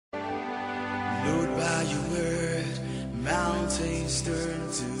Lord, by your word, mountains turn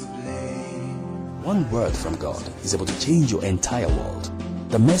to plain. One word from God is able to change your entire world.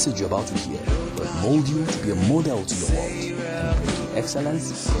 The message you're about to hear will mold you to be a model to your world and bring you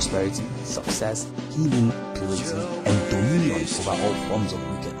excellence, prosperity, success, healing, purity, and dominion over all forms of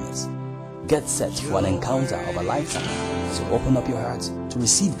wickedness. Get set for an encounter of a lifetime as you open up your heart to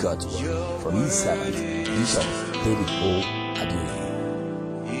receive God's word from His servant, Bishop David O. Adewale.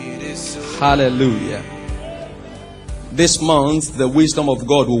 Hallelujah. This month, the wisdom of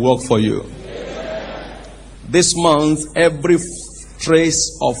God will work for you. This month, every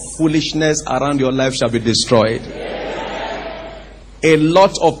trace of foolishness around your life shall be destroyed. A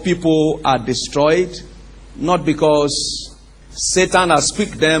lot of people are destroyed, not because Satan has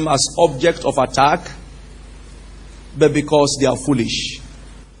picked them as object of attack, but because they are foolish.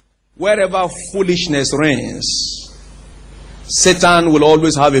 Wherever foolishness reigns, Satan will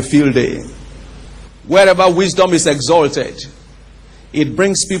always have a field day. Wherever wisdom is exalted, it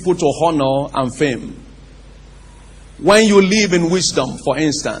brings people to honor and fame. When you live in wisdom, for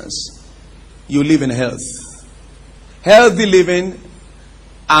instance, you live in health. Healthy living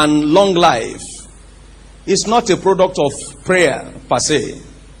and long life is not a product of prayer per se.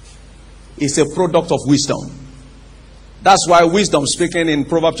 It's a product of wisdom. That's why wisdom, speaking in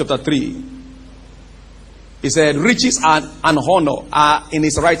Proverbs chapter 3, he said, riches and honor are in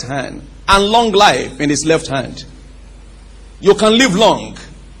his right hand, and long life in his left hand. You can live long.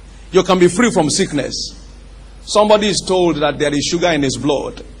 You can be free from sickness. Somebody is told that there is sugar in his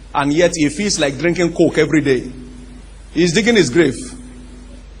blood, and yet he feels like drinking Coke every day. He's digging his grave.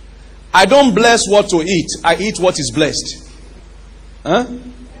 I don't bless what to eat. I eat what is blessed.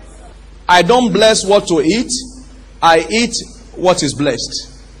 I don't bless what to eat. I eat what is blessed.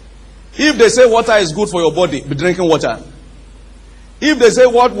 If they say water is good for your body, be drinking water. If they say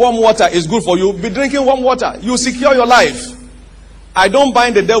warm water is good for you, be drinking warm water. You secure your life. I don't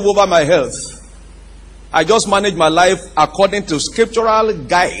bind the devil over my health. I just manage my life according to scriptural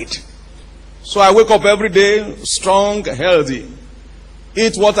guide. So I wake up every day strong, healthy.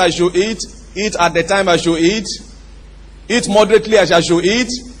 Eat what I should eat. Eat at the time I should eat. Eat moderately as I should eat.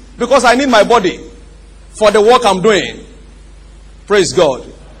 Because I need my body for the work I'm doing. Praise God.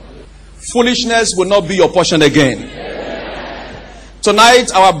 Foolishness will not be your portion again.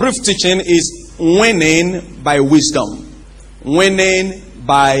 Tonight our brief teaching is winning by wisdom. Winning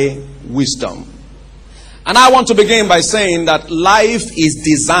by wisdom. And I want to begin by saying that life is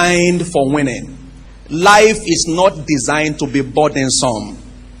designed for winning. Life is not designed to be burdensome.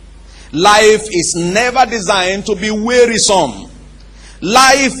 Life is never designed to be wearisome.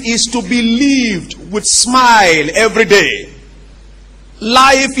 Life is to be lived with smile every day.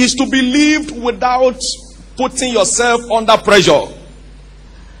 Life is to be lived without putting yourself under pressure.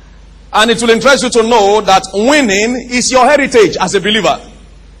 And it will interest you to know that winning is your heritage as a believer.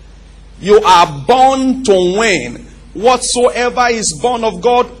 You are born to win. Whatsoever is born of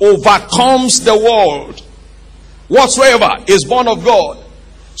God overcomes the world. Whatsoever is born of God.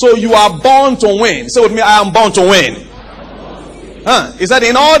 So you are born to win. Say with me, I am born to win. He said,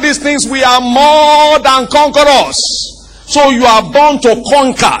 in all these things we are more than conquerors. So you are born to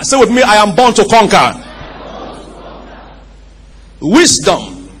conquer. Say with me, I am born to conquer.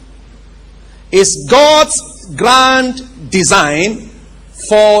 Wisdom is God's grand design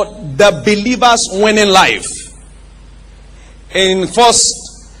for the believer's winning life. In 1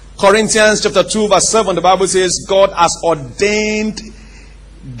 Corinthians chapter 2 verse 7, the Bible says, God has ordained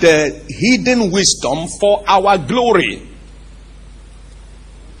the hidden wisdom for our glory.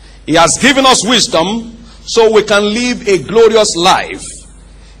 He has given us wisdom so we can live a glorious life.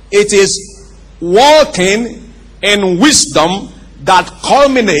 It is walking in wisdom that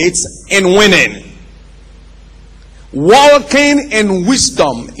culminates in winning. Walking in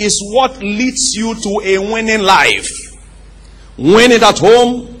wisdom is what leads you to a winning life. Winning at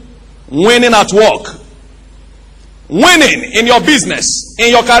home, winning at work, winning in your business,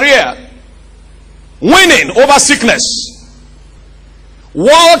 in your career, winning over sickness.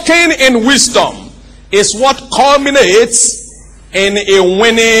 Walking in wisdom is what culminates in a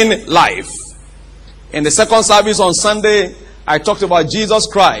winning life. In the second service on Sunday, I talked about Jesus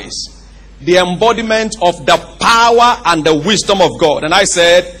Christ, the embodiment of the power and the wisdom of God. And I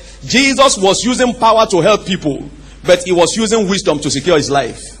said, Jesus was using power to help people, but he was using wisdom to secure his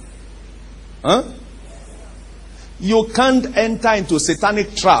life. You can't enter into a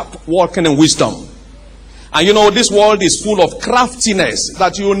satanic trap walking in wisdom. And you know, this world is full of craftiness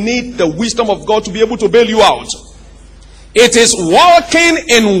that you need the wisdom of God to be able to bail you out. It is walking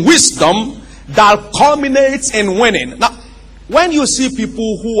in wisdom that culminates in winning. Now, When you see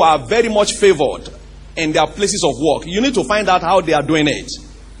people who are very much favored in their places of work, you need to find out how they are doing it.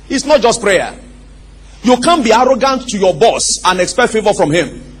 It's not just prayer. You can't be arrogant to your boss and expect favor from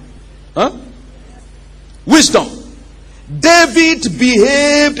him. Huh? Wisdom. David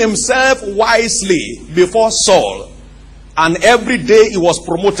behaved himself wisely before Saul, and every day he was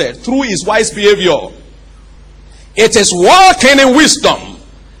promoted through his wise behavior. It is walking in wisdom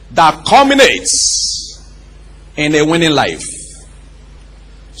that culminates in a winning life.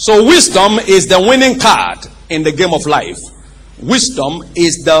 So wisdom is the winning card in the game of life. Wisdom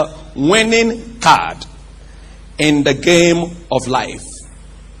is the winning card in the game of life.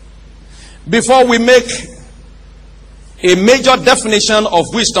 Before we make a major definition of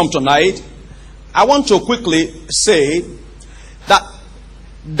wisdom tonight, I want to quickly say that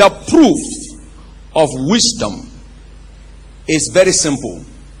the proof of wisdom is very simple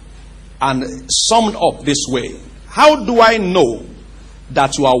and summed up this way. How do I know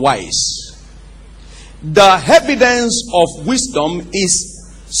that you are wise? The evidence of wisdom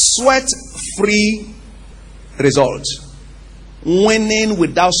is sweat-free result. Winning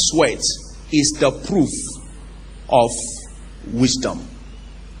without sweat is the proof of wisdom.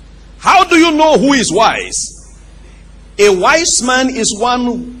 How do you know who is wise? A wise man is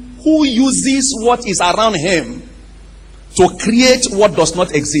one who uses what is around him to create what does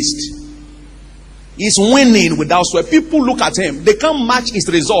not exist. He's winning without sweat. People look at him. They can't match his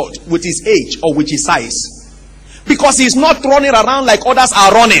result with his age or with his size, because he's not running around like others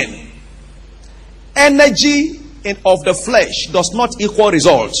are running. Energy of the flesh does not equal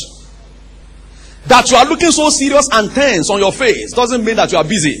result. That you are looking so serious and tense on your face doesn't mean that you are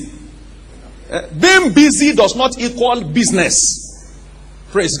busy. Being busy does not equal business.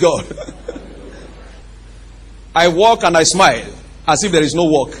 Praise God. I walk and I smile as if there is no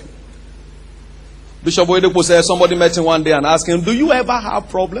work. Bishop Oyedepo said somebody met him one day and asked him, do you ever have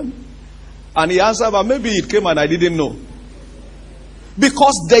problem? And he answered, but maybe it came and I didn't know.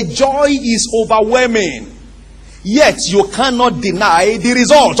 Because the joy is overwhelming. Yet you cannot deny the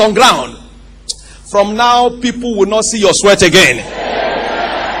result on ground. From now, people will not see your sweat again.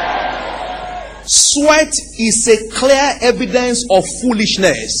 Sweat is a clear evidence of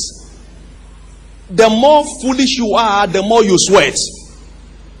foolishness. The more foolish you are, the more you sweat.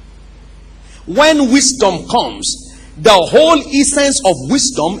 When wisdom comes, the whole essence of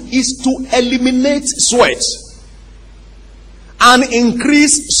wisdom is to eliminate sweat and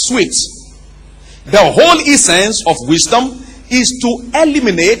increase sweat. The whole essence of wisdom is to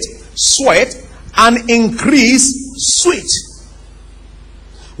eliminate sweat and increase sweat.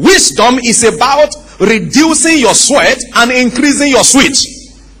 Wisdom is about reducing your sweat and increasing your sweat.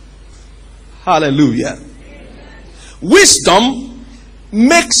 Hallelujah. Wisdom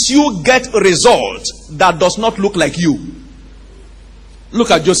makes you get a result that does not look like you.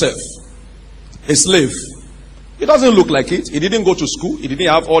 Look at Joseph, a slave. He doesn't look like it. He didn't go to school. He didn't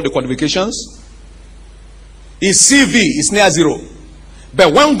have all the qualifications. His CV is near zero.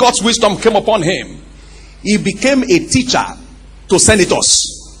 But when God's wisdom came upon him, he became a teacher to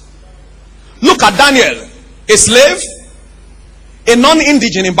senators. Look at Daniel, a slave, a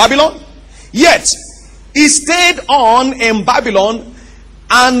non-indigent in Babylon. Yet, he stayed on in Babylon,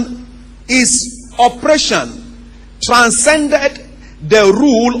 and his oppression transcended the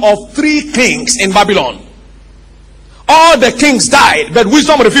rule of 3 kings in Babylon. All the kings died, but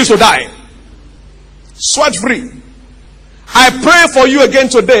wisdom refused to die. Sweat free. I pray for you again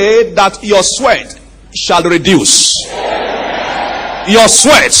today that your sweat shall reduce. Your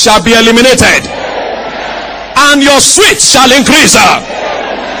sweat shall be eliminated. And your sweat shall increase.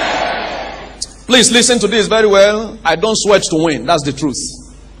 Please listen to this very well. I don't sweat to win. That's the truth.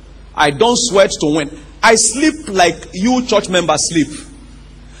 I don't sweat to win. I sleep like you church members sleep.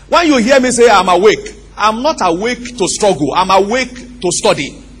 When you hear me say I'm awake, I'm not awake to struggle. I'm awake to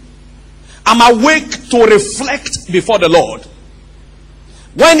study. I'm awake to reflect before the Lord.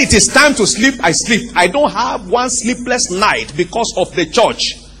 When it is time to sleep, I sleep. I don't have one sleepless night because of the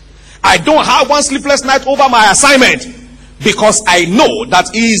church. I don't have one sleepless night over my assignment, because I know that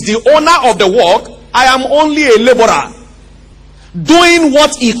He is the owner of the work. I am only a laborer, doing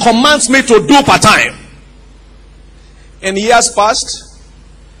what He commands me to do part time. In years past,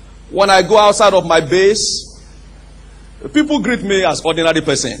 when I go outside of my base, people greet me as ordinary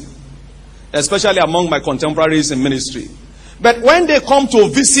person, especially among my contemporaries in ministry. But when they come to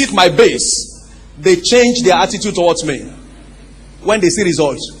visit my base, they change their attitude towards me when they see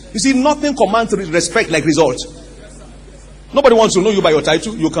results. You see, nothing commands respect like results. Nobody wants to know you by your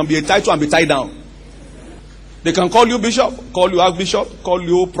title. You can be a title and be tied down. They can call you bishop, call you archbishop, call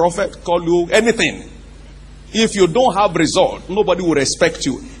you prophet, call you anything. If you don't have result, nobody will respect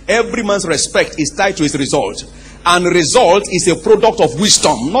you. Every man's respect is tied to his result. And result is a product of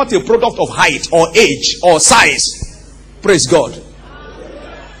wisdom, not a product of height or age or size. Praise God.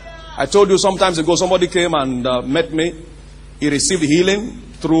 I told you some time ago, somebody came and met me. He received healing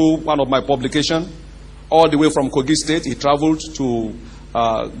through one of my publications. All the way from Kogi State, he traveled to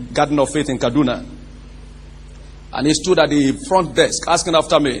Garden of Faith in Kaduna. And he stood at the front desk asking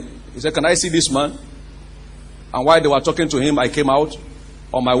after me. He said, "Can I see this man?" And while they were talking to him, I came out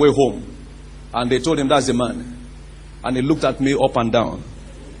on my way home. And they told him, "That's the man." And he looked at me up and down.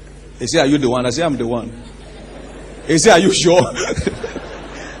 He said, "Are you the one?" I said, "I'm the one." He said, "Are you sure?"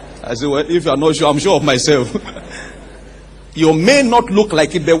 I said, "Well, if you are not sure, I'm sure of myself." You may not look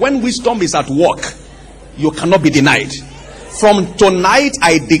like it, but when wisdom is at work, you cannot be denied. From tonight,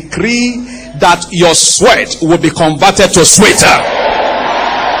 I decree that your sweat will be converted to sweater.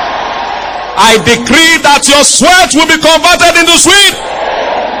 I decree that your sweat will be converted into sweet.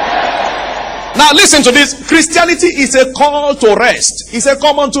 Now listen to this. Christianity is a call to rest. He said,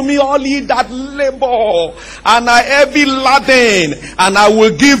 "Come unto me, all ye that labor and are heavy laden, and I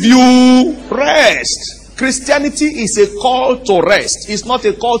will give you rest." Christianity is a call to rest. It's not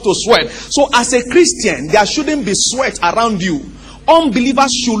a call to sweat. So as a Christian, there shouldn't be sweat around you.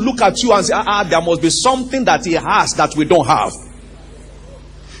 Unbelievers should look at you and say, there must be something that he has that we don't have.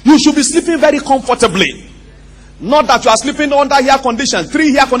 You should be sleeping very comfortably. Not that you are sleeping under air condition,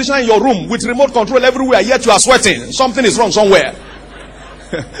 3 air conditioners in your room with remote control everywhere, yet you are sweating. Something is wrong somewhere.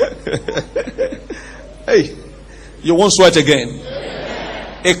 Hey, you won't sweat again.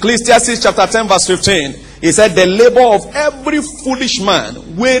 Ecclesiastes chapter 10 verse 15. He said, "The labor of every foolish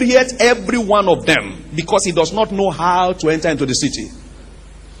man wearieth every one of them, because he does not know how to enter into the city."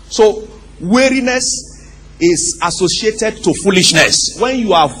 So weariness is associated to foolishness. When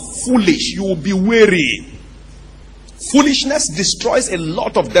you are foolish, you will be weary. Foolishness destroys a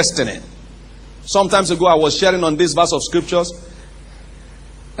lot of destiny. Some time ago, I was sharing on this verse of scriptures,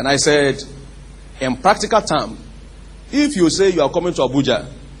 and I said, in practical terms, if you say you are coming to Abuja,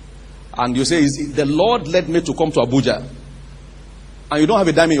 and you say, "The Lord led me to come to Abuja," and you don't have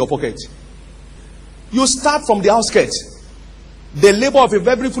a dime in your pocket, you start from the outskirts. The labor of a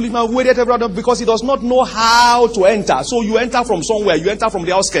very foolish man waited everyone because he does not know how to enter. So you enter from somewhere, you enter from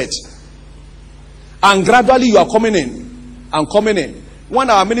the outskirts. And gradually you are coming in and coming in. When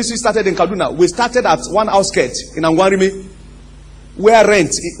our ministry started in Kaduna, we started at one outskirt in Angwarimi, where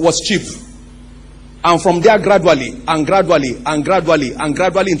rent was cheap. And from there gradually into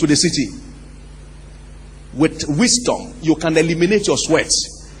the city. With wisdom, you can eliminate your sweat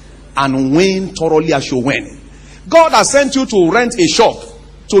and win thoroughly as you win. God has sent you to rent a shop,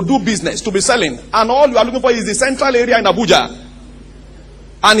 to do business, to be selling. And all you are looking for is the central area in Abuja.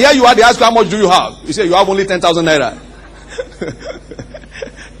 And here you are, they ask you, "How much do you have?" You say, "You have only 10,000 naira.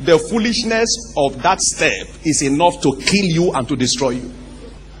 The foolishness of that step is enough to kill you and to destroy you.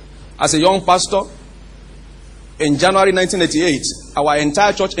 As a young pastor, in January 1988, our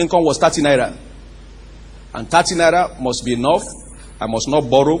entire church income was 30 naira. And 30 naira must be enough. I must not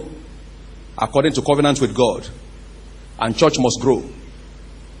borrow, according to covenant with God. And church must grow.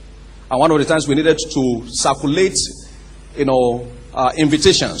 And one of the times we needed to circulate,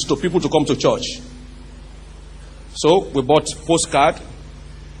 invitations to people to come to church. So we bought postcard,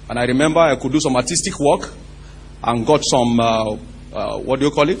 and I remember I could do some artistic work and got some,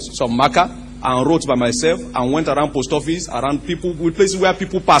 some marker, and wrote by myself and went around post office, around people, with places where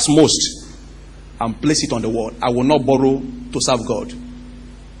people pass most, and place it on the wall. I will not borrow to serve God.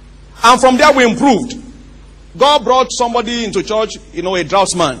 And from there we improved. God brought somebody into church, a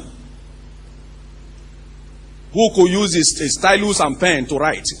draftsman, who could use his stylus and pen to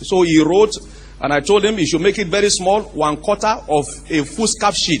write. So he wrote, and I told him he should make it very small, 1/4 of a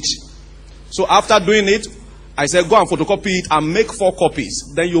foolscap sheet. So after doing it, I said, "Go and photocopy it and make 4 copies.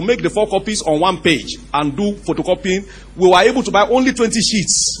 Then you make the 4 copies on 1 page and do photocopying." We were able to buy only 20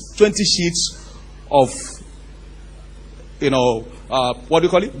 sheets. 20 sheets of,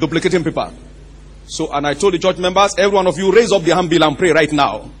 duplicating paper. So, and I told the church members, every one of you raise up the handbill and pray right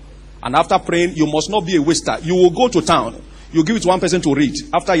now. And after praying, you must not be a waster. You will go to town. You give it to one person to read.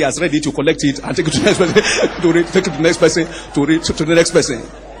 After he has read it, you collect it and take it to the next person to read. Take it to the next person to read to the next person.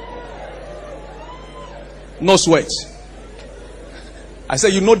 No sweat. I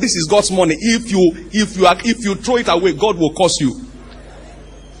said, this is God's money. If you throw it away, God will curse you.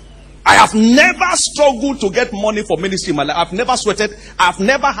 I have never struggled to get money for ministry in my life. I've never sweated. I've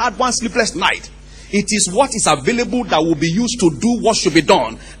never had one sleepless night. It is what is available that will be used to do what should be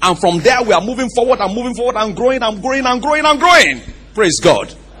done. And from there we are moving forward and growing. Praise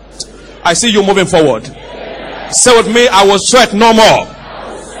God. I see you moving forward. Say with me, I will sweat no more.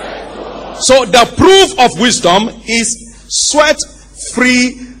 So the proof of wisdom is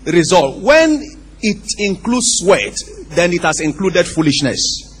sweat-free result. When it includes sweat, then it has included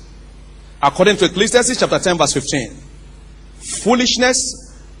foolishness. According to Ecclesiastes chapter 10 verse 15,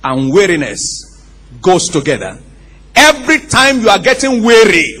 foolishness and weariness goes together. Every time you are getting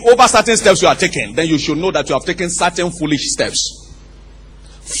weary over certain steps you are taking, then you should know that you have taken certain foolish steps.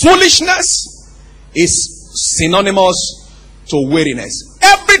 Foolishness is synonymous to weariness.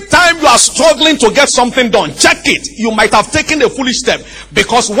 Every time you are struggling to get something done, check it. You might have taken a foolish step,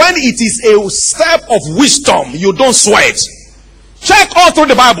 because when it is a step of wisdom, you don't sweat. Check all through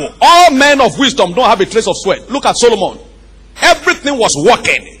the Bible. All men of wisdom don't have a trace of sweat. Look at Solomon. Everything was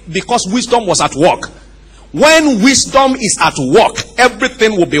working because wisdom was at work. When wisdom is at work,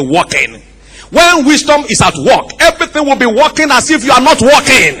 everything will be working. When wisdom is at work, everything will be working as if you are not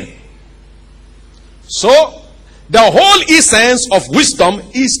working. So, the whole essence of wisdom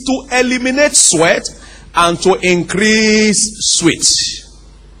is to eliminate sweat and to increase sweet.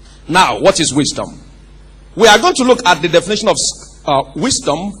 Now, what is wisdom? We are going to look at the definition of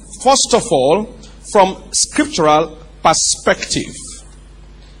wisdom, first of all, from scriptural perspective.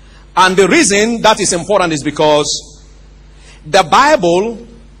 And the reason that is important is because the Bible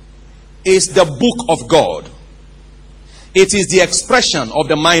is the book of God. It is the expression of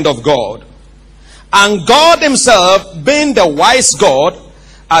the mind of God. And God himself, being the wise God,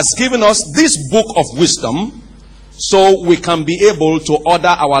 has given us this book of wisdom so we can be able to order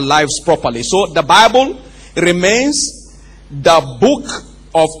our lives properly. So the Bible remains the book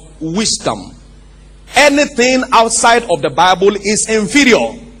of wisdom. Anything outside of the Bible is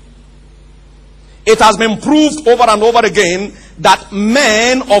inferior. It has been proved over and over again that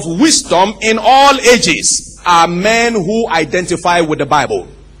men of wisdom in all ages are men who identify with the Bible.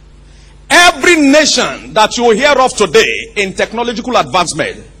 Every nation that you hear of today in technological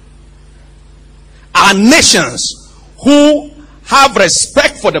advancement are nations who have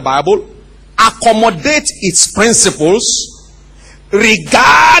respect for the Bible, accommodate its principles,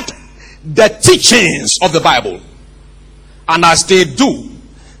 regard the teachings of the Bible. And as they do,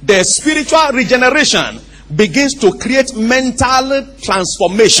 their spiritual regeneration begins to create mental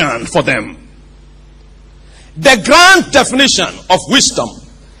transformation for them. The grand definition of wisdom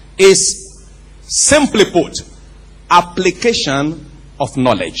is, simply put, application of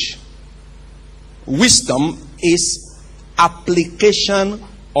knowledge. Wisdom is application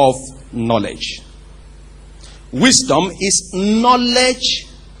of knowledge. Wisdom is knowledge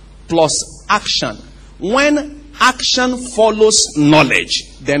plus action. When action follows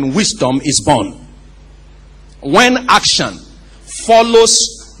knowledge, then wisdom is born. When action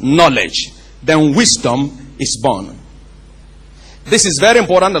follows knowledge, then wisdom is born. This is very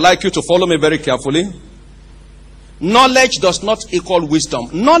important. I'd like you to follow me very carefully. Knowledge does not equal wisdom.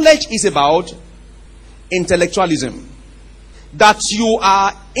 Knowledge is about intellectualism. That you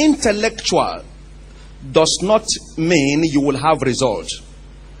are intellectual does not mean you will have results.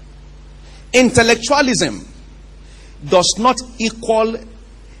 Intellectualism does not equal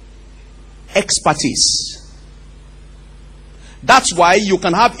expertise. That's why you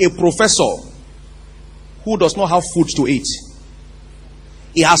can have a professor who does not have food to eat.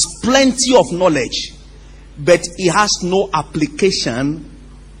 He has plenty of knowledge, but he has no application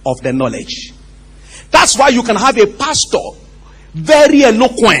of the knowledge. That's why you can have a pastor very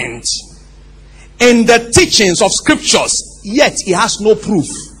eloquent in the teachings of scriptures, yet he has no proof.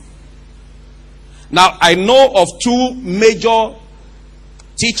 Now, I know of two major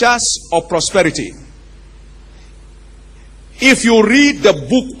teachers of prosperity. If you read the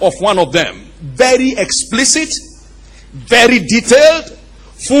book of one of them, very explicit, very detailed,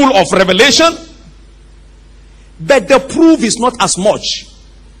 full of revelation, but the proof is not as much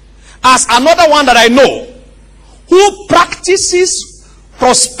as another one that I know who practices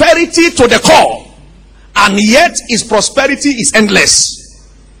prosperity to the core, and yet his prosperity is endless.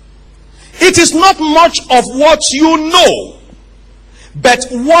 It is not much of what you know, but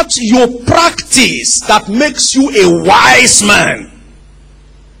what you practice that makes you a wise man.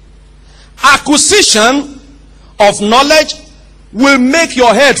 Acquisition of knowledge will make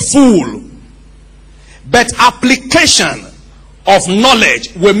your head full, but application of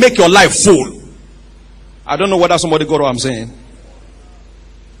knowledge will make your life full. I don't know whether somebody got what I'm saying.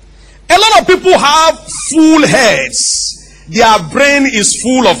 A lot of people have full heads. Their brain is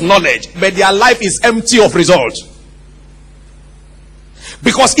full of knowledge, but their life is empty of result.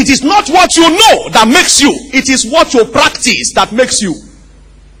 Because it is not what you know that makes you, it is what you practice that makes you.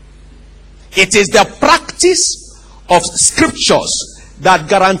 It is the practice of scriptures that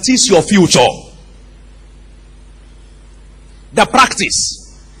guarantees your future. The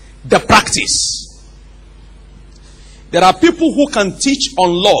practice. The practice. There are people who can teach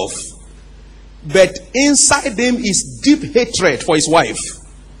on love, but inside them is deep hatred for his wife.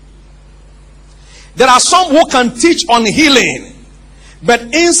 There are some who can teach on healing, but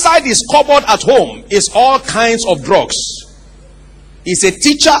inside his cupboard at home is all kinds of drugs. He's a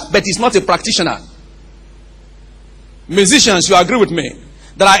teacher, but he's not a practitioner. Musicians, you agree with me?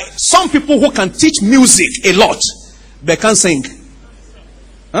 There are some people who can teach music a lot, but can't sing.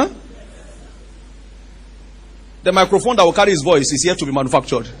 Huh? The microphone that will carry his voice is yet to be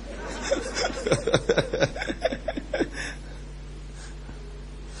manufactured.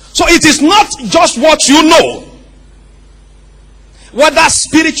 So it is not just what you know, whether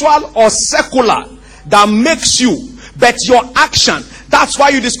spiritual or secular, that makes you, but your action. That's why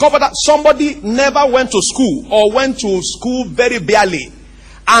you discover that somebody never went to school or went to school very barely,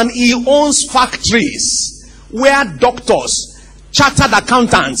 and he owns factories where doctors, chartered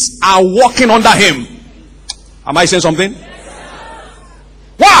accountants are working under him. Am I saying something?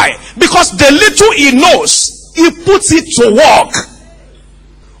 Why? Because the little he knows, he puts it to work.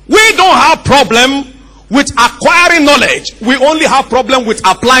 We don't have problem with acquiring knowledge. We only have problem with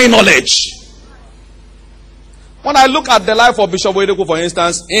applying knowledge. When I look at the life of Bishop Oyedepo, for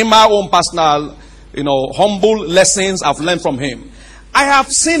instance, in my own personal, humble lessons I've learned from him, I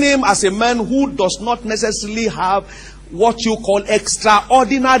have seen him as a man who does not necessarily have what you call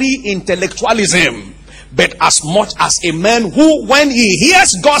extraordinary intellectualism, but as much as a man who, when he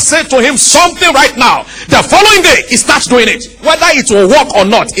hears God say to him something right now, the following day he starts doing it. Whether it will work or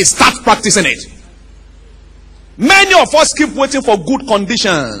not, he starts practicing it. Many of us keep waiting for good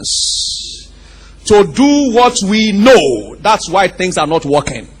conditions to do what we know. That's why things are not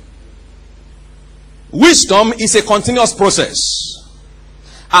working. Wisdom is a continuous process.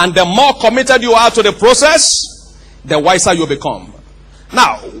 And the more committed you are to the process, the wiser you become.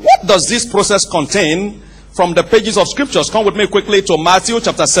 Now, what does this process contain from the pages of scriptures? Come with me quickly to Matthew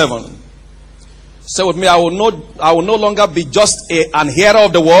chapter 7. Say with me, I will no longer be just an hearer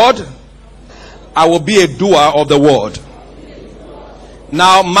of the word. I will be a doer of the word.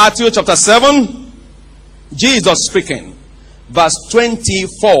 Now, Matthew chapter 7, Jesus speaking, verse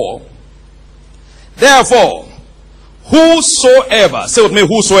 24. Therefore, whosoever, say with me,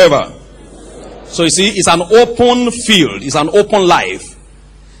 whosoever. So you see, it's an open field, it's an open life.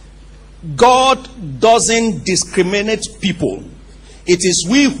 God doesn't discriminate people. It is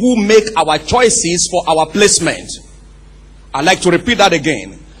we who make our choices for our placement. I'd like to repeat that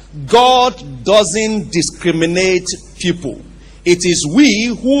again. God doesn't discriminate people. It is we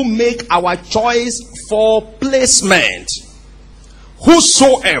who make our choice for placement.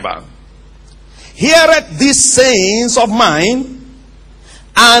 Whosoever heareth these sayings of mine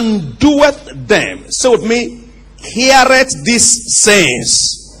and doeth them. Say with me, heareth these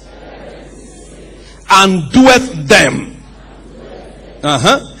sayings and doeth them.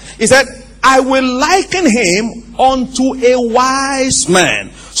 He said, I will liken him unto a wise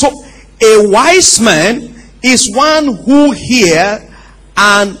man. So a wise man is one who hears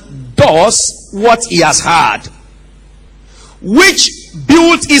and does what he has heard, which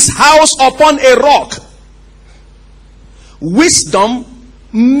built his house upon a rock. Wisdom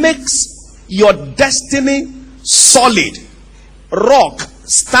makes your destiny solid. Rock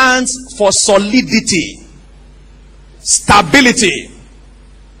stands for solidity, stability,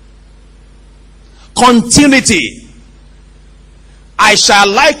 continuity. I shall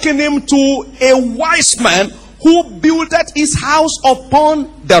liken him to a wise man who builded his house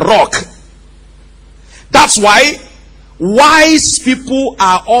upon the rock. That's why wise people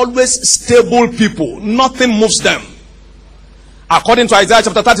are always stable people. Nothing moves them. According to Isaiah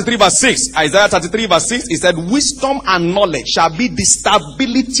chapter 33 verse 6, Isaiah 33 verse 6, he said, wisdom and knowledge shall be the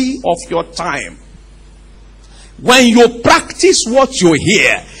stability of your time. When you practice what you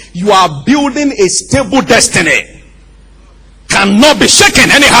hear, you are building a stable destiny. Cannot be shaken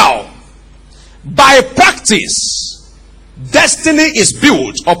anyhow. By practice, destiny is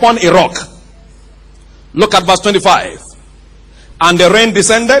built upon a rock. Look at verse 25. And the rain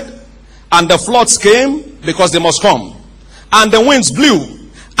descended, and the floods came, because they must come. And the winds blew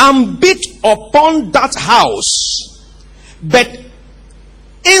and beat upon that house. But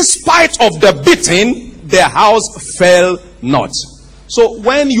in spite of the beating, the house fell not. So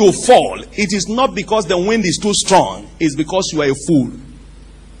when you fall, it is not because the wind is too strong. It's because you are a fool.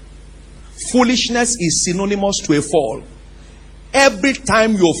 Foolishness is synonymous to a fall. Every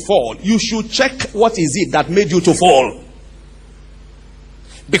time you fall, you should check what is it that made you to fall.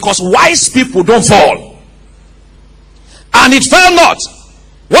 Because wise people don't fall. And it fell not.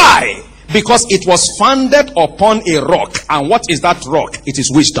 Why? Because it was founded upon a rock. And what is that rock? It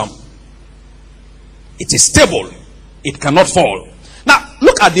is wisdom. It is stable. It cannot fall. Now,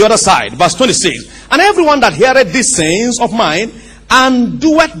 look at the other side. Verse 26. And everyone that heareth these sayings of mine, and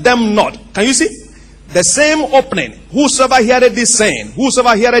doeth them not. Can you see? The same opening. Whosoever heareth this saying.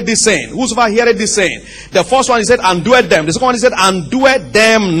 Whosoever heareth this saying. Whosoever heareth this saying. The first one he said, and doeth them. The second one he said, and doeth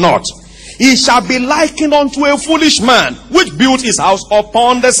them not. He shall be likened unto a foolish man, which built his house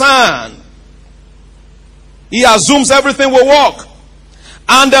upon the sand. He assumes everything will work.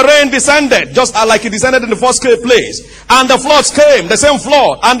 And the rain descended, just like it descended in the first place. And the floods came, the same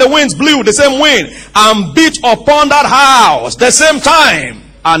flood. And the winds blew, the same wind. And beat upon that house, the same time.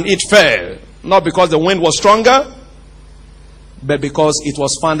 And it fell. Not because the wind was stronger, but because it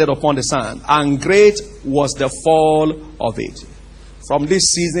was founded upon the sand. And great was the fall of it. From this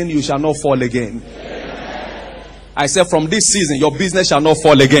season, you shall not fall again. I said, from this season, your business shall not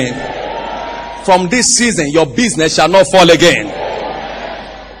fall again. From this season, your business shall not fall again.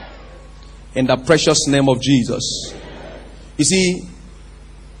 In the precious name of Jesus. You see,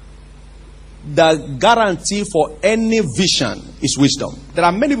 the guarantee for any vision is wisdom. There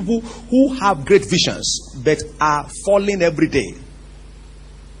are many people who have great visions but are falling every day.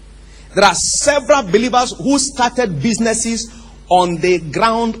 There are several believers who started businesses on the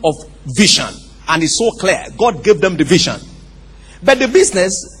ground of vision, and it's so clear. God gave them the vision, but the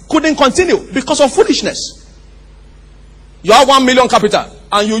business couldn't continue because of foolishness. You have 1 million capital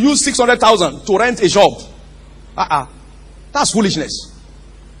and you use 600,000 to rent a shop. That's foolishness.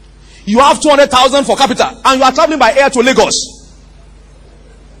 You have 200,000 for capital and you are traveling by air to Lagos.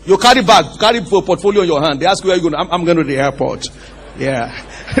 You carry bag, carry a portfolio in your hand. They ask you where you going. I'm going to the airport. Yeah.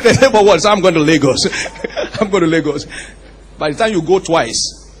 They say, but what? So I'm going to Lagos. I'm going to Lagos. By the time you go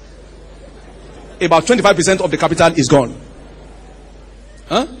twice, about 25% of the capital is gone.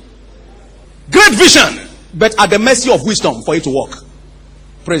 Huh? Great vision, but at the mercy of wisdom for it to work.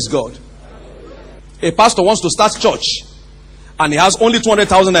 Praise God. A pastor wants to start church and he has only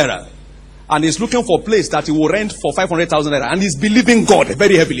 200,000 naira and he's looking for a place that he will rent for 500,000 naira and he's believing God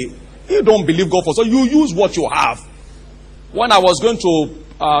very heavily. You don't believe God for, so you use what you have. When I was going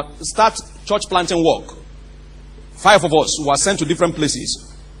to start church planting work, 5 of us were sent to different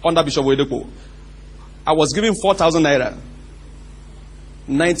places under Bishop Oyedepo. I was given 4,000 naira.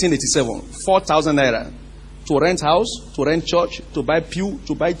 1987, 4,000 naira to rent house, to rent church, to buy pew,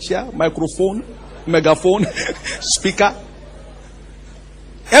 to buy chair, microphone, megaphone, speaker.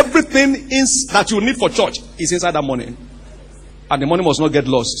 Everything that you need for church is inside that money. And the money must not get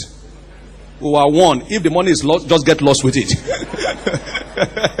lost. We were warned, if the money is lost, just get lost with it.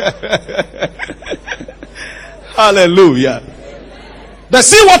 Hallelujah. But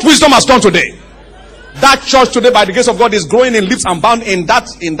see what wisdom has done today. That church today, by the grace of God, is growing in leaps and bounds in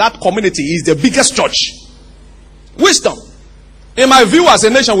that community. Is the biggest church. Wisdom. In my view, as a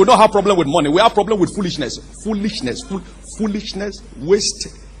nation, we don't have problem with money. We have problem with foolishness. Foolishness, waste,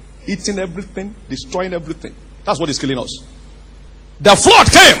 eating everything, destroying everything. That's what is killing us. The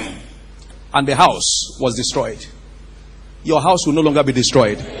flood came, and the house was destroyed. Your house will no longer be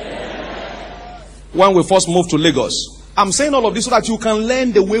destroyed. When we first moved to Lagos, I'm saying all of this so that you can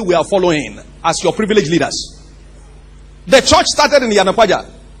learn the way we are following as your privileged leaders. The church started in Yanakwaja,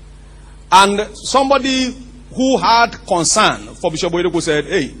 and somebody who had concern for Bishop Oyedepo said,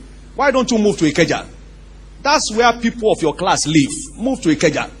 hey, why don't you move to Ikeja? That's where people of your class live. Move to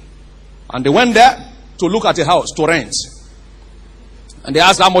Ikeja. And they went there to look at a house to rent. And they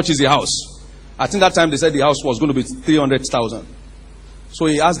asked, how much is the house? I think that time they said the house was going to be 300,000. So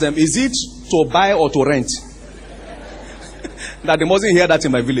he asked them, is it to buy or to rent? That they mustn't hear that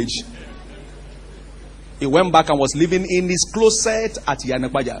in my village. He went back and was living in his closet at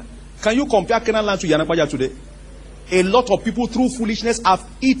Yanakwaja. Can you compare Canaan land to Yanakwaja today? A lot of people through foolishness have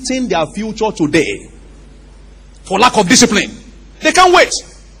eaten their future today. For lack of discipline. They can't wait.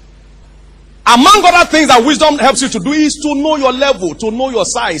 Among other things that wisdom helps you to do is to know your level, to know your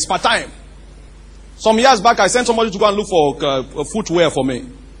size per time. Some years back, I sent somebody to go and look for footwear for me.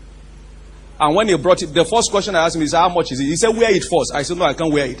 And when he brought it, the first question I asked him is, how much is it? He said, wear it first. I said, no, I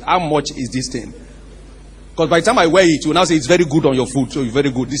can't wear it. How much is this thing? Because by the time I wear it, you now say, it's very good on your foot. So it's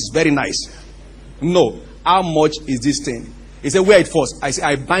very good. This is very nice. No. How much is this thing? He said, wear it first. I said,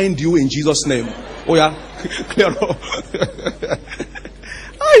 I bind you in Jesus' name. Oh yeah? Clear up.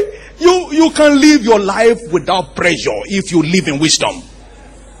 You can live your life without pressure if you live in wisdom.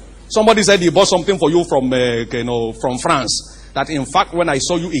 Somebody said he bought something for you from France. That in fact, when I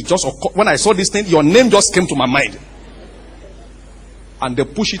saw you, when I saw this thing, your name just came to my mind. And they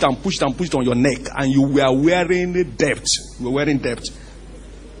push it and push it and push it on your neck, and you were wearing debt. You were wearing debt.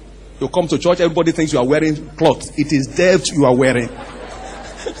 You come to church, everybody thinks you are wearing clothes. It is debt you are wearing.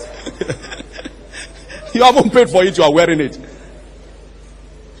 You haven't paid for it, you are wearing it.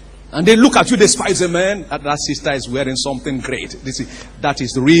 And they look at you, they despise a man. That sister is wearing something great. That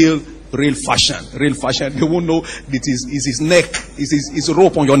is real fashion. Real fashion. They won't know it is his neck. It's a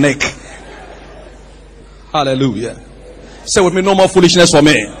rope on your neck. Hallelujah. Say with me, no more foolishness for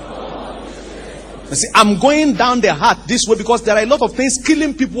me. You see, I'm going down the heart this way because there are a lot of things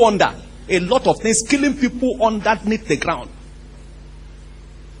killing people under. A lot of things killing people underneath the ground.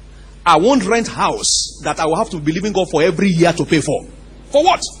 I won't rent house that I will have to be believing God for every year to pay for. For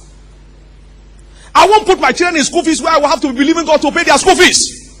what? I won't put my children in school fees where I will have to be believing God to pay their school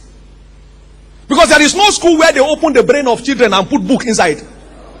fees. Because there is no school where they open the brain of children and put book inside.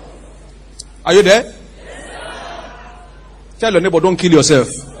 Are you there? Tell your neighbor, don't kill yourself.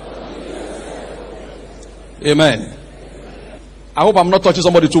 Amen. I hope I'm not touching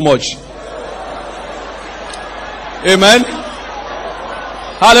somebody too much. Amen.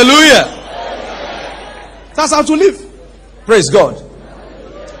 Hallelujah. That's how to live. Praise God.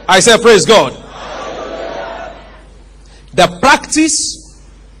 I say praise God. The practice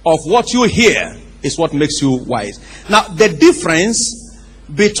of what you hear is what makes you wise. Now, the difference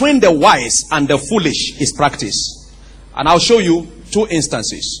between the wise and the foolish is practice. And I'll show you two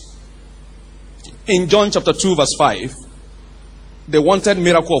instances. In John chapter 2 verse 5, they wanted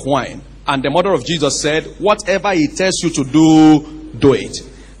miracle of wine. And the mother of Jesus said, whatever he tells you to do, do it.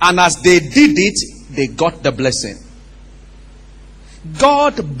 And as they did it, they got the blessing.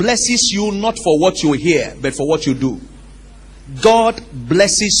 God blesses you not for what you hear, but for what you do. God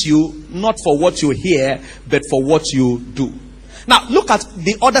blesses you not for what you hear, but for what you do. Now, look at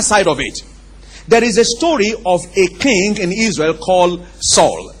the other side of it. There is a story of a king in Israel called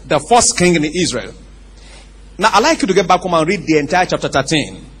Saul, the first king in Israel. Now, I'd like you to get back home and read the entire chapter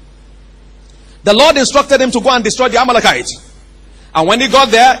 13. The Lord instructed him to go and destroy the Amalekites. And when he got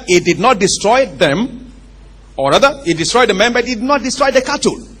there, he did not destroy them. Or rather, he destroyed the men, but he did not destroy the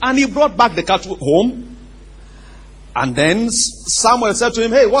cattle. And he brought back the cattle home. And then Samuel said to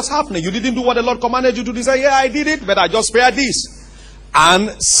him, hey, what's happening? You didn't do what the Lord commanded you to do. He said, yeah, I did it, but I just spared this.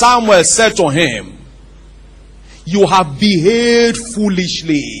 And Samuel said to him, you have behaved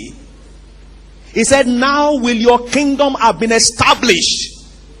foolishly. He said, now will your kingdom have been established.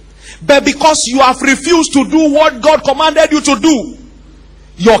 But because you have refused to do what God commanded you to do,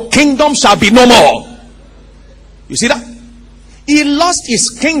 your kingdom shall be no more. You see that? He lost his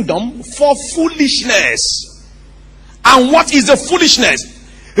kingdom for foolishness. And what is the foolishness?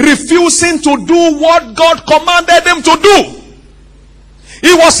 Refusing to do what God commanded him to do.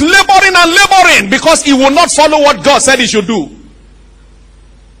 He was laboring and laboring because he would not follow what God said he should do.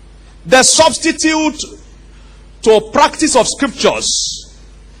 The substitute to practice of scriptures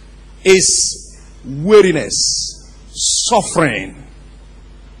is weariness, suffering.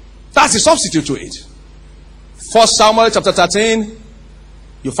 That's the substitute to it. 1 Samuel chapter 13,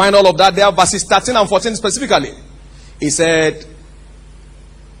 you find all of that there, verses 13 and 14 specifically. He said,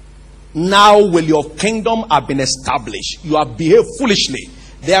 now will your kingdom have been established. You have behaved foolishly.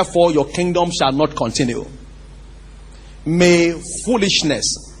 Therefore, your kingdom shall not continue. May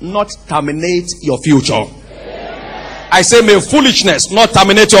foolishness not terminate your future. I say, may foolishness not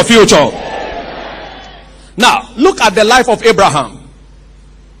terminate your future. Now, look at the life of Abraham.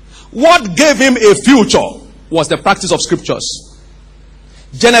 What gave him a future was the practice of scriptures.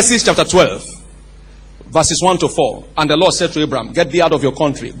 Genesis chapter 12, verses 1 to 4. And the Lord said to Abraham, get thee out of your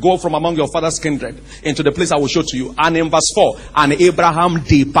country. Go from among your father's kindred into the place I will show to you. And in verse 4, and Abraham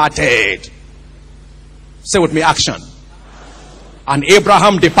departed. Say with me, action. And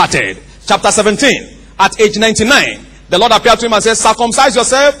Abraham departed. Chapter 17, at age 99, the Lord appeared to him and said, circumcise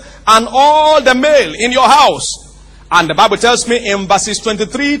yourself and all the male in your house. And the Bible tells me in verses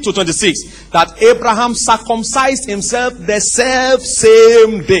 23 to 26 that Abraham circumcised himself the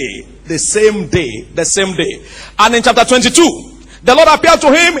same day. The same day. The same day. And in chapter 22, the Lord appeared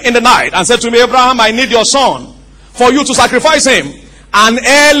to him in the night and said to me, Abraham, I need your son for you to sacrifice him. And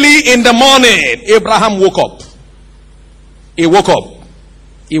early in the morning, Abraham woke up. He woke up.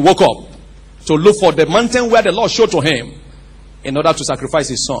 He woke up to look for the mountain where the Lord showed to him in order to sacrifice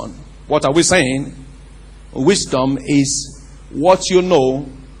his son. What are we saying? Wisdom is what you know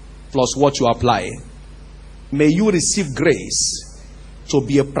plus what you apply. May you receive grace to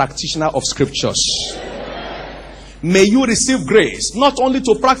be a practitioner of scriptures. May you receive grace not only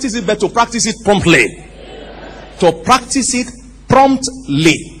to practice it, but to practice it promptly. To practice it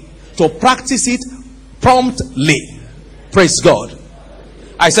promptly. To practice it promptly. Praise God.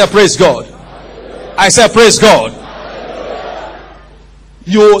 I say praise God. I say praise God.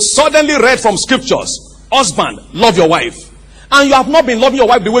 You suddenly read from scriptures, husband, love your wife. And you have not been loving your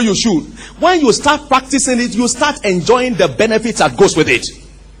wife the way you should. When you start practicing it, you start enjoying the benefits that goes with it.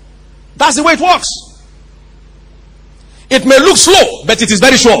 That's the way it works. It may look slow, but it is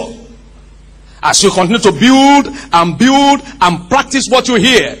very sure. As you continue to build and practice what you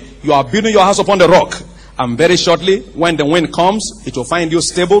hear, you are building your house upon the rock. And very shortly, when the wind comes, it will find you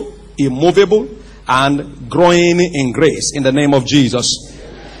stable, immovable, and growing in grace in the name of Jesus.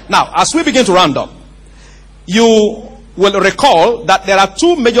 Now, as we begin to round up, you will recall that there are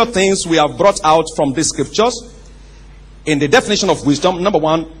two major things we have brought out from these scriptures in the definition of wisdom. Number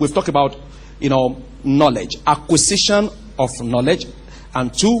one, we've talked about, knowledge, acquisition of knowledge.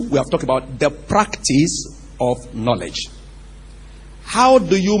 And two, we have talked about the practice of knowledge. How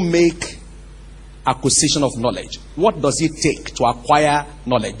do you make acquisition of knowledge? What does it take to acquire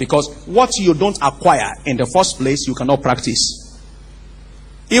knowledge? Because what you don't acquire in the first place, you cannot practice.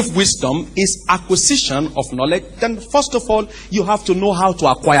 If wisdom is acquisition of knowledge, then first of all, you have to know how to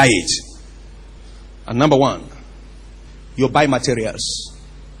acquire it. And number one, you buy materials.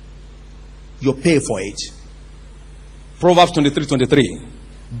 You pay for it. Proverbs 23:23.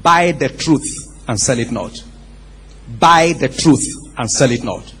 Buy the truth and sell it not. Buy the truth and sell it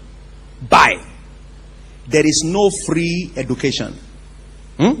not. Buy. There is no free education.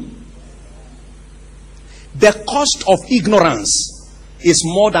 The cost of ignorance is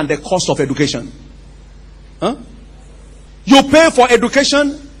more than the cost of education. You pay for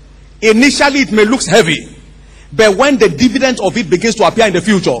education. Initially it may look heavy, but when the dividend of it begins to appear in the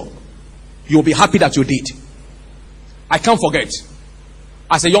future, you'll be happy that you did. I can't forget,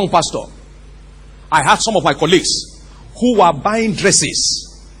 as a young pastor, I had some of my colleagues who were buying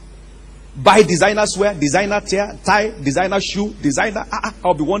dresses, buy designer wear, designer tie, designer shoe, designer.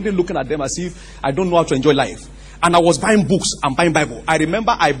 I'll be wondering, looking at them as if I don't know how to enjoy life. And I was buying books and buying Bible. I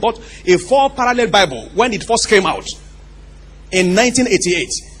remember I bought a 4 parallel Bible when it first came out in 1988.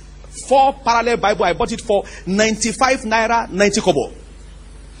 4 parallel Bible. I bought it for 95 naira 90 kobo.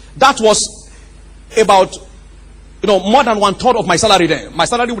 That was about more than 1/3 of my salary then. My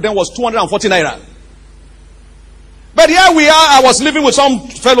salary then was 240 naira. But here we are. I was living with some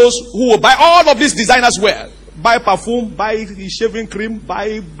fellows who will buy all of these designers wear. Buy perfume, buy shaving cream,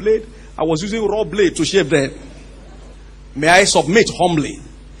 buy blade. I was using raw blade to shave them. May I submit humbly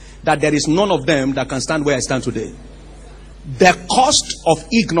that there is none of them that can stand where I stand today. The cost of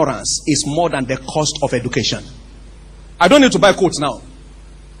ignorance is more than the cost of education. I don't need to buy coats now.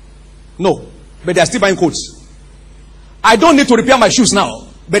 No, but they are still buying coats. I don't need to repair my shoes now,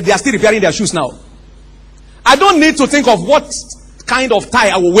 but they are still repairing their shoes now. I don't need to think of what kind of tie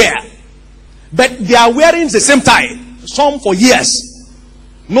I will wear, but they are wearing the same tie, some for years.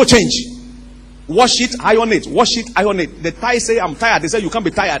 No change. Wash it, iron it. Wash it, iron it. The tie say, I'm tired. They say, you can't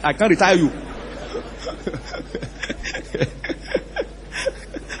be tired. I can't retire you.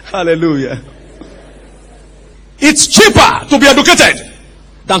 Hallelujah. It's cheaper to be educated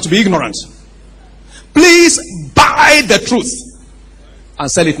than to be ignorant. Please buy the truth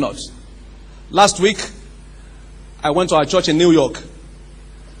and sell it not. Last week, I went to our church in New York,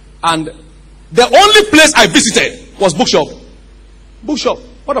 and the only place I visited was bookshop. Bookshop.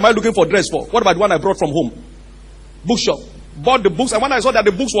 What am I looking for dress for? What about the one I brought from home? Bookshop. Bought the books, and when I saw that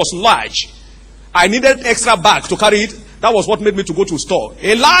the books was large, I needed extra bag to carry it. That was what made me to go to a store.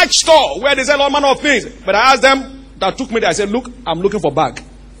 A large store where they sell all manner of things. But I asked them that took me there. I said, look, I'm looking for bag.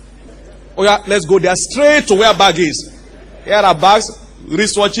 Oh yeah, let's go there straight to where bag is. Here are bags,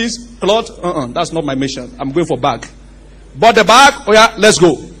 wristwatches, cloth. That's not my mission. I'm going for bag. Bought the bag. Oh yeah, let's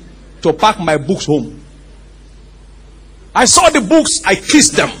go to pack my books home. I saw the books, I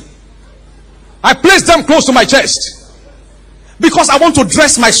kissed them. I placed them close to my chest. Because I want to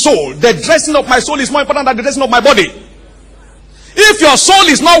dress my soul. The dressing of my soul is more important than the dressing of my body. If your soul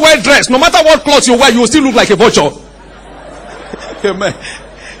is not well dressed, no matter what clothes you wear, you will still look like a vulture. Amen.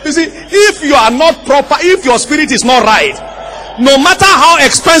 You see, if you are not proper, if your spirit is not right, no matter how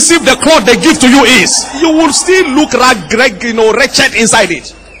expensive the cloth they give to you is, you will still look wretched inside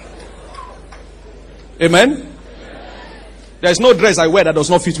it. Amen. There is no dress I wear that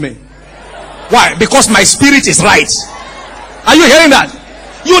does not fit me. Why? Because my spirit is right. Are you hearing that?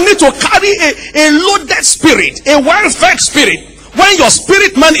 You need to carry a loaded spirit, a well-fed spirit. When your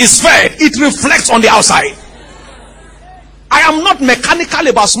spirit man is fed, it reflects on the outside. I am not mechanical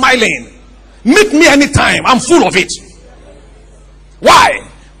about smiling. Meet me anytime. I'm full of it. Why?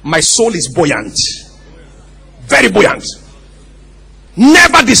 My soul is buoyant. Very buoyant.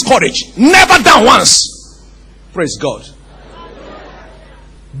 Never discouraged. Never down once. Praise God.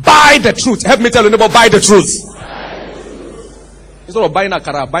 Buy the truth. Help me tell you about buy the truth. Instead of buying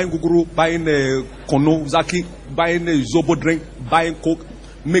akara, buying guguru, buying kono, zaki, buying zobo drink, buying coke,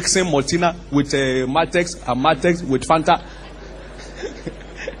 mixing Maltina with Matex and Matex with Fanta.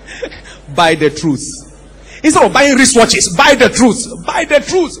 Buy the truth. Instead of buying wristwatches, buy the truth. Buy the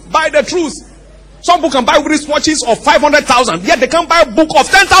truth. Buy the truth. Some people can buy wristwatches of 500,000, yet they can't buy a book of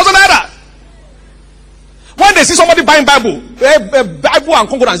 10,000 naira. When they see somebody buying Bible and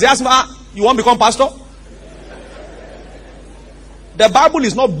concordance, they ask me, you want to become pastor? The Bible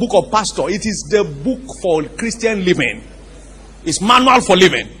is not book of pastor. It is the book for Christian living. It's manual for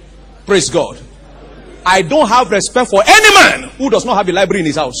living. Praise God. I don't have respect for any man who does not have a library in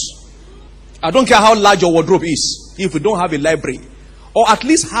his house. I don't care how large your wardrobe is. If you don't have a library, or at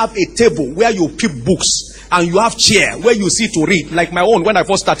least have a table where you keep books and you have chair where you sit to read, like my own when I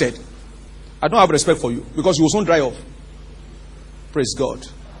first started, I don't have respect for you because you will soon dry up. Praise God.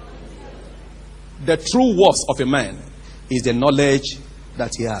 The true worth of a man is the knowledge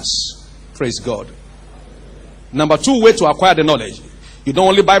that he has. Praise God. Number 2 way to acquire the knowledge. You don't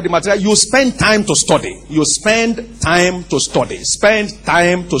only buy the material, you spend time to study. You spend time to study. Spend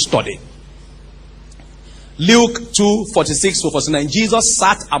time to study. Luke 2:46-49. Jesus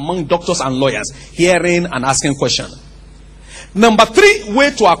sat among doctors and lawyers, hearing and asking questions. Number 3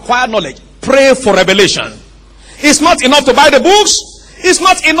 way to acquire knowledge. Pray for revelation. It's not enough to buy the books. It's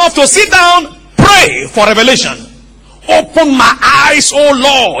not enough to sit down. Pray for revelation. Open my eyes, O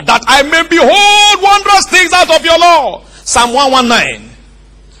Lord, that I may behold wondrous things out of your law. Psalm 119,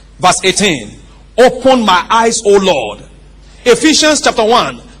 verse 18. Open my eyes, O Lord. Ephesians chapter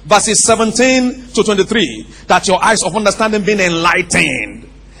 1, verses 17-23. That your eyes of understanding being enlightened,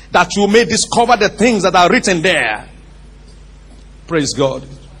 that you may discover the things that are written there. Praise God.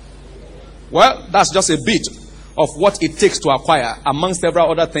 Well, that's just a bit of what it takes to acquire, among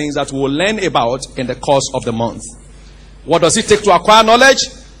several other things that we'll learn about in the course of the month. What does it take to acquire knowledge?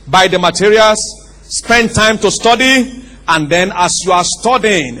 Buy the materials, spend time to study, and then as you are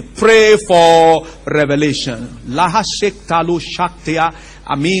studying, pray for revelation. Yea,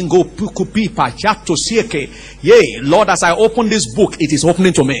 Lord, as I open this book, it is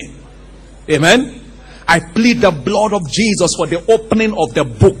opening to me. Amen. I plead the blood of Jesus for the opening of the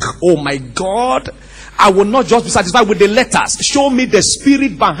book. Oh my God. I will not just be satisfied with the letters. Show me the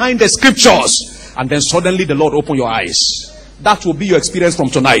spirit behind the scriptures. And then suddenly the Lord open your eyes. That will be your experience from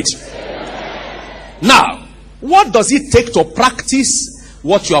tonight. Now, what does it take to practice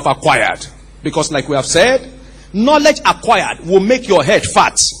what you have acquired? Because like we have said, knowledge acquired will make your head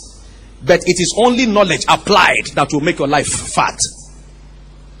fat. But it is only knowledge applied that will make your life fat.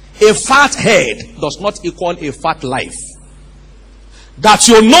 A fat head does not equal a fat life. That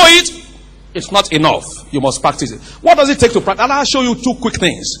you know it, it's not enough. You must practice it. What does it take to practice? And I'll show you 2 quick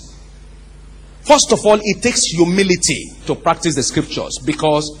things. First of all, it takes humility to practice the scriptures,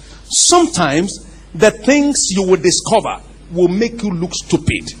 because sometimes the things you will discover will make you look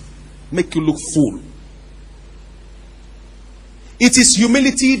stupid, make you look fool. It is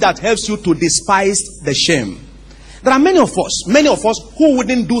humility that helps you to despise the shame. There are many of us who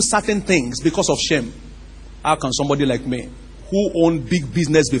wouldn't do certain things because of shame. How can somebody like me, who owned big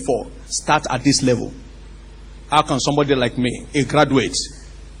business before, start at this level? How can somebody like me, a graduate,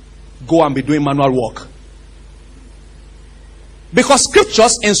 go and be doing manual work? Because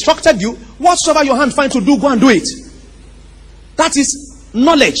scriptures instructed you, whatsoever your hand finds to do, go and do it. That is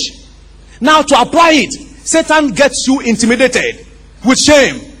knowledge. Now to apply it, Satan gets you intimidated with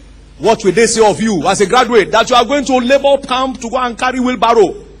shame. What will they say of you as a graduate? That you are going to labor camp to go and carry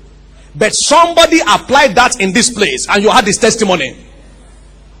wheelbarrow. But somebody applied that in this place, and you had this testimony.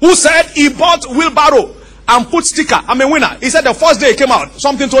 Who said he bought wheelbarrow and put sticker, I'm a winner. He said the first day he came out,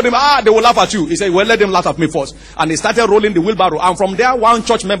 something told him, they will laugh at you. He said, well, let them laugh at me first. And he started rolling the wheelbarrow. And from there, one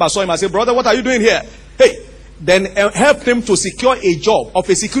church member saw him and said, brother, what are you doing here? Hey, then helped him to secure a job of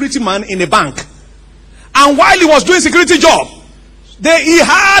a security man in a bank. And while he was doing security job, he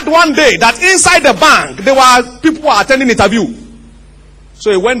heard one day that inside the bank, there were people who were attending interview.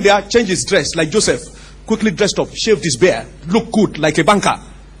 So he went there, changed his dress like Joseph, quickly dressed up, shaved his beard, looked good like a banker.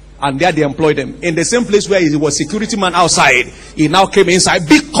 And there they employed him. In the same place where he was security man outside, he now came inside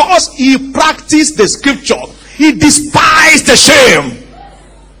because he practiced the scripture. He despised the shame.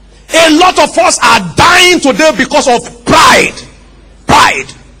 A lot of us are dying today because of pride.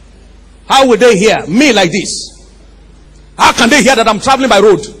 Pride. How will they hear me like this? How can they hear that I'm traveling by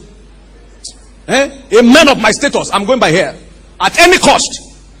road? A man of my status, I'm going by here. At any cost,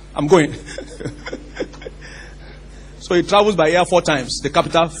 I'm going. So he travels by air 4 times. The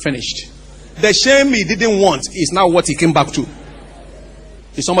capital finished. The shame he didn't want is now what he came back to.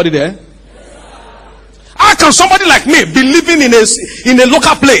 Is somebody there? How can somebody like me be living in a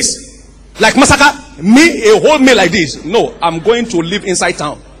local place like Masaka? Me, a whole meal like this? No, I'm going to live inside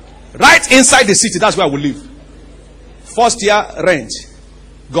town. Right inside the city, that's where I will live. First year rent,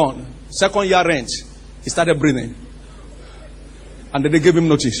 gone. Second year rent, he started breathing. And then they gave him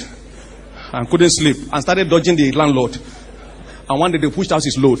notice. And couldn't sleep. And started dodging the landlord. And one day they pushed out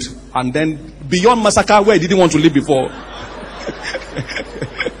his load. And then beyond Massacre, where he didn't want to live before.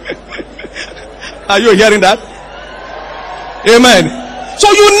 Are you hearing that? Amen.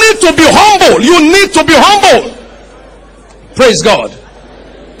 So you need to be humble. You need to be humble. Praise God.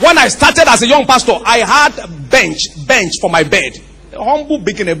 When I started as a young pastor, I had a bench for my bed. A humble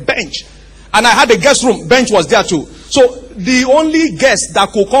beginning, a bench. And I had a guest room. Bench was there too. So the only guest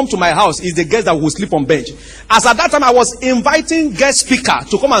that could come to my house is the guest that would sleep on bench. As at that time, I was inviting guest speaker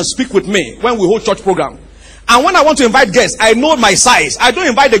to come and speak with me when we hold church program. And when I want to invite guests, I know my size. I don't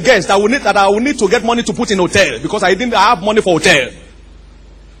invite the guests that I will need to get money to put in hotel, because I have money for hotel.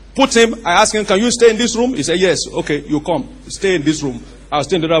 Put him, I asked him, can you stay in this room? He said, yes. Okay, you come. Stay in this room. I'll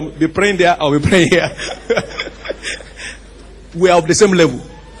stay in the room. Be praying there, I'll be praying here. We are of the same level.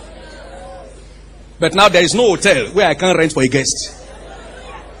 But now there is no hotel where I can rent for a guest.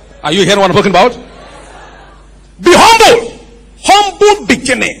 Are you hearing what I'm talking about? Be humble. Humble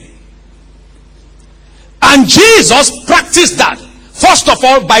beginning. And Jesus practiced that. First of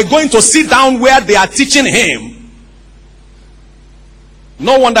all, by going to sit down where they are teaching him.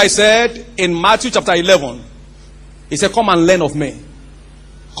 No wonder I said in Matthew chapter 11, he said, come and learn of me.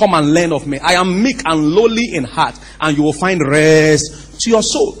 Come and learn of me. I am meek and lowly in heart, and you will find rest to your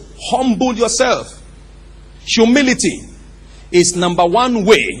soul. Humble yourself. Humility is number one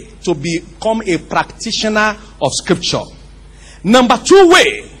way to become a practitioner of scripture. Number two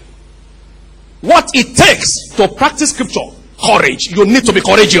way, what it takes to practice scripture, courage. You need to be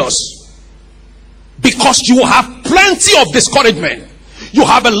courageous. Because you have plenty of discouragement. You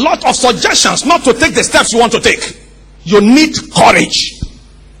have a lot of suggestions not to take the steps you want to take. You need courage.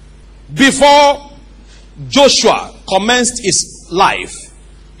 Before Joshua commenced his life,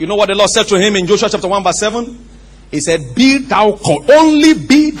 you know what the Lord said to him in Joshua chapter 1 verse 7? He said, only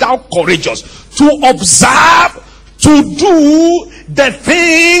be thou courageous to observe, to do the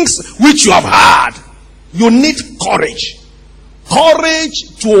things which you have heard. You need courage.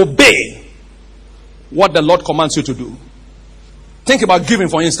 Courage to obey what the Lord commands you to do. Think about giving,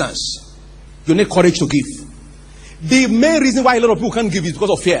 for instance. You need courage to give. The main reason why a lot of people can't give is because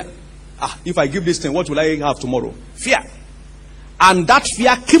of fear. If I give this thing, what will I have tomorrow? Fear. And that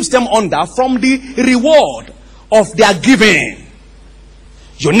fear keeps them under from the reward of their giving.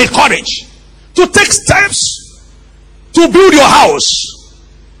 You need courage to take steps to build your house.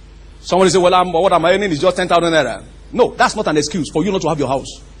 Somebody say, well, what I'm earning is just 10,000 naira. No, that's not an excuse for you not to have your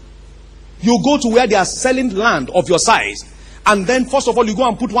house. You go to where they are selling land of your size, and then first of all, you go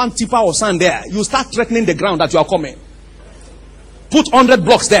and put one tipper of sand there. You start threatening the ground that you are coming. Put 100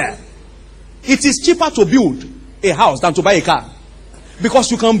 blocks there. It is cheaper to build a house than to buy a car.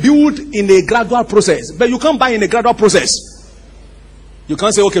 Because you can build in a gradual process. But you can't buy in a gradual process. You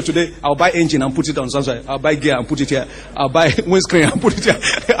can't say, okay, today I'll buy engine and put it on sunshine. I'll buy gear and put it here. I'll buy windscreen and put it here.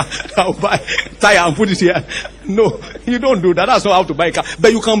 I'll buy tire and put it here. No, you don't do that. That's not how to buy a car.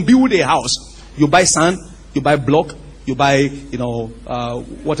 But you can build a house. You buy sand, you buy block, you buy,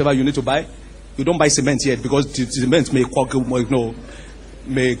 whatever you need to buy. You don't buy cement yet because the cement may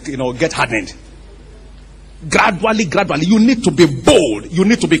get hardened. Gradually, you need to be bold. You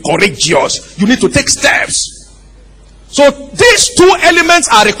need to be courageous. You need to take steps. So these two elements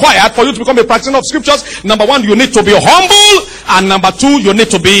are required for you to become a practitioner of scriptures. Number one, you need to be humble. And number two, you need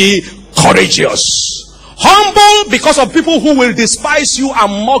to be courageous. Humble because of people who will despise you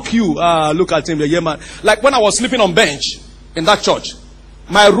and mock you. Look at him, the man. Like when I was sleeping on bench in that church,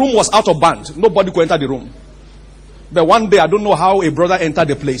 my room was out of band. Nobody could enter the room. But one day, I don't know how a brother entered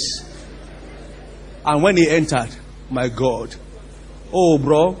the place. And when he entered, my God. Oh,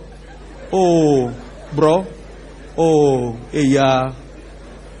 bro. Oh, bro. Oh, yeah.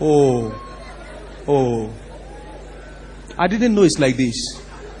 Oh. I didn't know it's like this.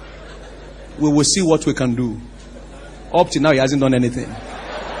 We will see what we can do. Up to now, he hasn't done anything.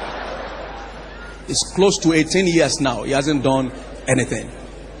 It's close to 18 years now. He hasn't done anything.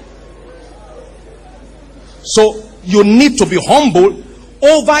 So, you need to be humble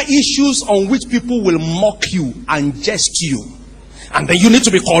over issues on which people will mock you and jest you. And then you need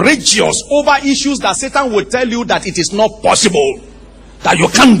to be courageous over issues that Satan will tell you that it is not possible, that you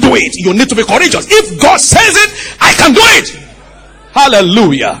can't do it. You need to be courageous. If God says it, I can do it.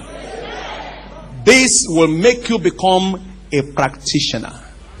 Hallelujah. This will make you become a practitioner.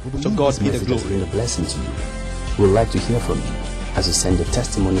 To God be the This message has glory. been a blessing to you. We would like to hear from you as you send your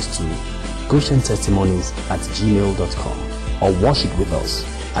testimonies to GoshenTestimonies@gmail.com or worship with us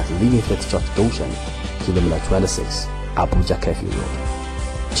at Living Faith Church Goshen, Kilometer 26, Abuja Kefi Road.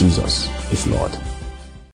 Jesus is Lord.